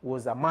that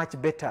was a much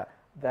better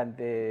than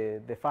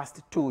the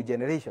first two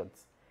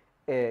generations.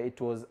 It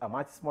was a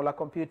much smaller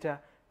computer.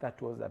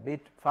 that was a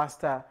bit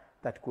faster,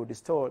 that could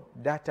store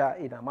data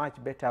in a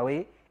much better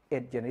way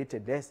and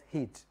generated less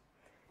heat.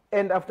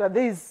 And after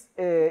this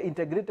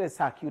integrated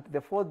circuit,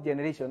 the fourth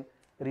generation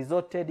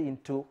resulted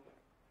into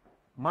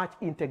much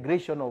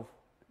integration of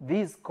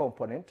this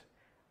component,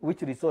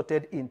 which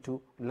resulted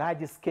into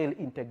large-scale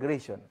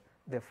integration.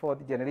 The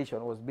fourth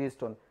generation was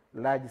based on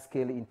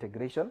large-scale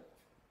integration,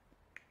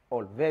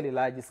 or very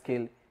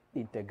large-scale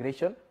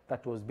integration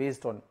that was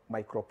based on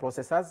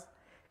microprocessors.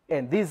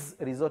 And this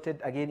resulted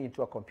again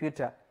into a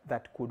computer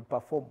that could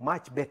perform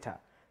much better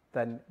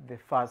than the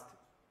first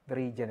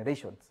three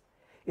generations.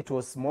 It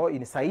was small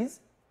in size,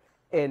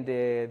 and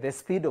the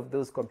speed of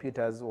those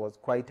computers was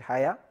quite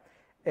higher.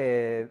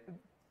 They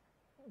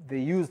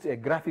used a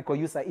graphical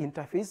user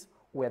interface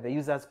where the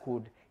users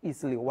could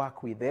easily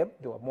work with them.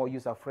 They were more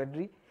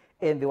user-friendly,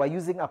 and they were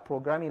using a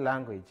programming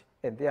language,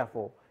 and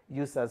therefore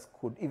users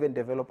could even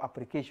develop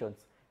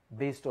applications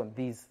based on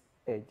these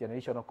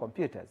generation of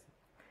computers.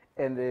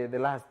 And the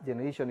last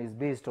generation is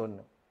based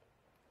on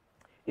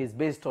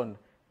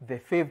the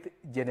fifth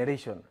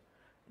generation.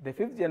 The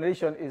fifth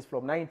generation is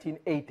from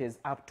 1980s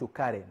up to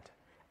current,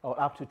 or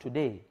up to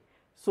today.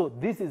 So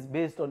this is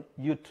based on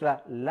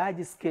ultra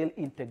large-scale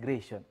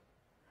integration.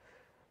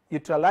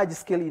 Ultra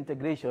large-scale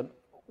integration,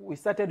 we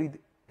started with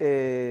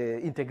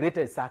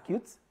integrated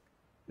circuits,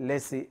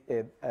 let's say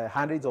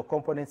hundreds of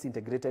components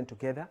integrated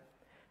together.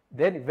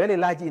 Then very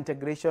large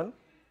integration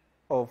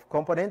of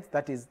components,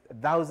 that is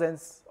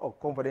thousands of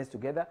components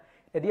together.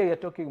 And here you're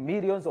talking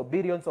millions or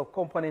billions of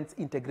components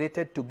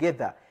integrated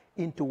together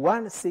into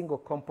one single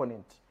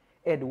component.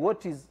 And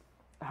what is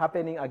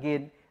happening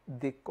again,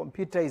 the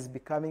computer is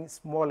becoming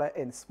smaller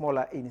and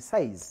smaller in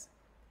size,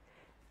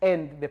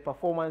 and the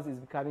performance is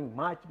becoming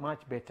much,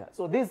 much better.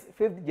 So this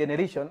fifth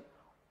generation,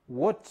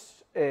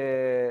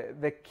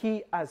 the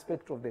key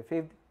aspect of the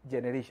fifth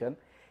generation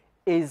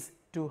is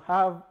to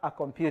have a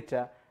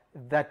computer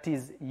that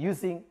is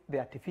using the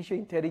artificial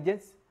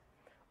intelligence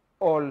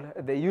or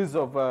the use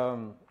of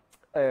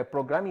a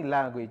programming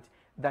language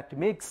that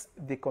makes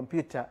the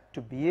computer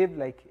to behave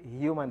like a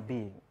human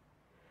being.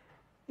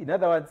 In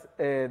other words,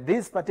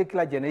 this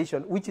particular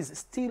generation, which is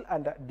still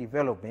under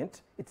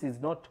development, it is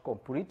not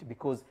complete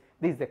because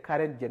this is the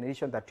current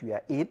generation that we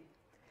are in.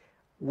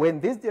 When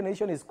this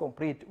generation is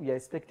complete, we are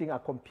expecting a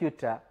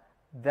computer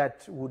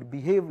that would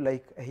behave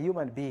like a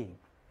human being.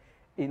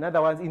 In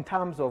other words, in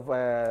terms of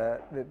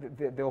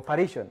the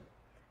operation.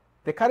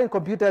 The current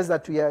computers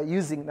that we are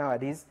using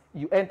nowadays,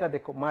 you enter the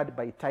command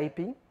by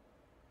typing,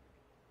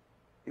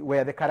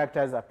 where the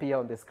characters appear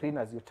on the screen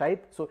as you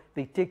type. So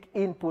they take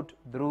input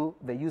through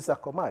the user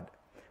command.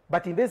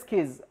 But in this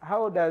case,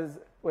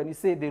 when you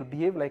say they'll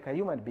behave like a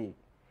human being,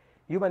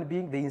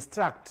 they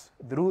instruct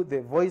through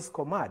the voice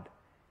command.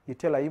 You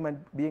tell a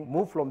human being,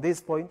 move from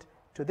this point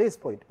to this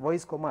point,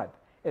 voice command.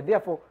 And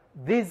therefore,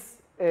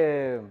 this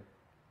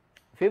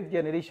fifth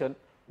generation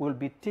will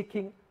be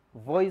taking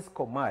voice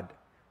command.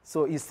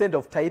 So instead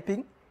of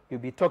typing, you'll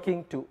be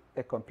talking to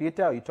a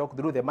computer, or you talk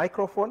through the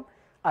microphone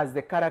as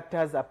the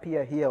characters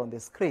appear here on the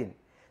screen.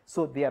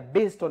 So they are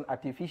based on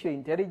artificial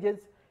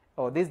intelligence,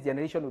 or this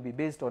generation will be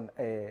based on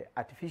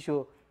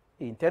artificial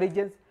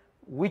intelligence,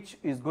 which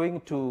is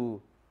going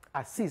to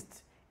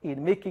assist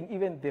in making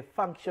even the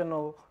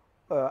functional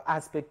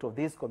aspect of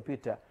this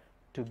computer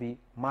to be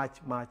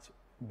much, much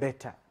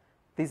better.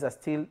 These are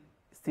still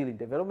in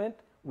development.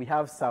 We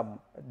have some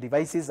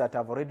devices that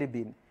have already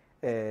been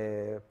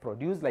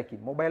produced, like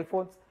in mobile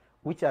phones,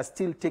 which are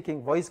still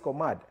taking voice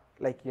command.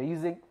 Like you're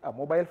using a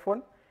mobile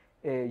phone,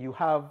 you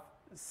have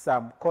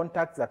some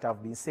contacts that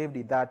have been saved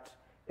in that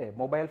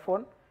mobile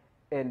phone,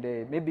 and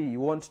maybe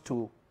you want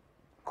to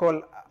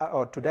call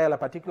or to dial a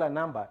particular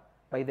number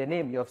by the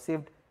name. You have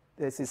saved,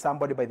 this is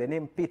somebody by the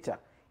name Peter.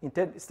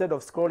 Instead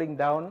of scrolling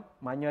down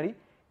manually,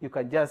 you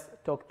can just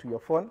talk to your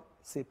phone,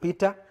 say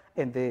Peter,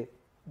 and the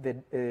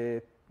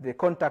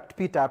contact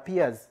Peter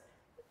appears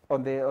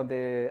on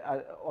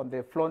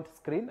the front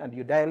screen, and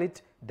you dial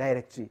it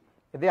directly.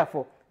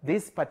 Therefore,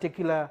 this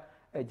particular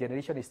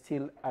generation is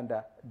still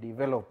under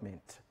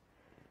development.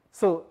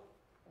 So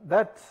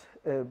that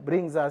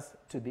brings us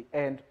to the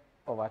end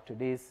of our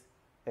today's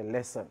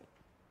lesson.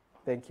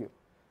 Thank you.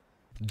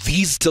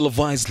 These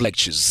televised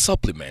lectures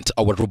supplement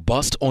our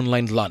robust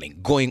online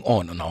learning going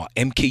on our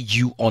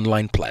MKU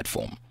online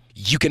platform.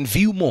 You can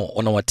view more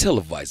on our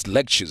televised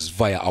lectures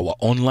via our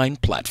online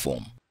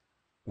platform.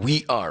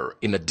 We are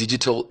in a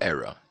digital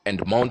era,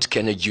 and Mount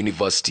Kenya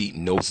University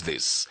knows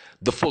this.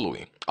 The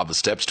following are the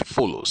steps to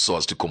follow so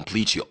as to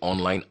complete your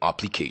online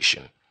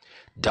application.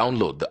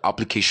 Download the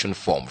application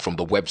form from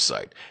the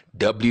website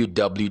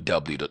www.mku.ac.ke.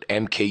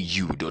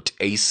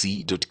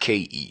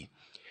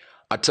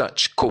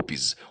 Attach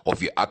copies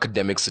of your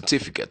academic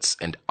certificates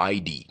and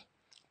ID.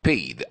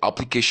 Pay the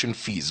application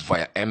fees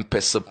via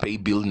M-Pesa pay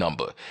bill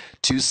number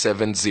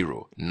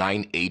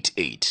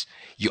 270988.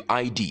 Your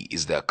ID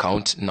is the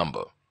account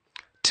number.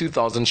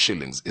 2,000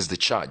 shillings is the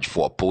charge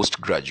for a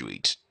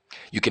postgraduate.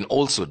 You can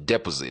also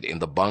deposit in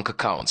the bank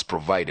accounts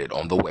provided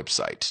on the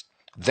website.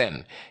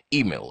 Then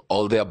email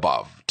all the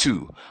above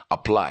to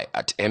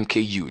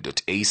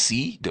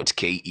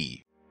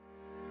apply@mku.ac.ke.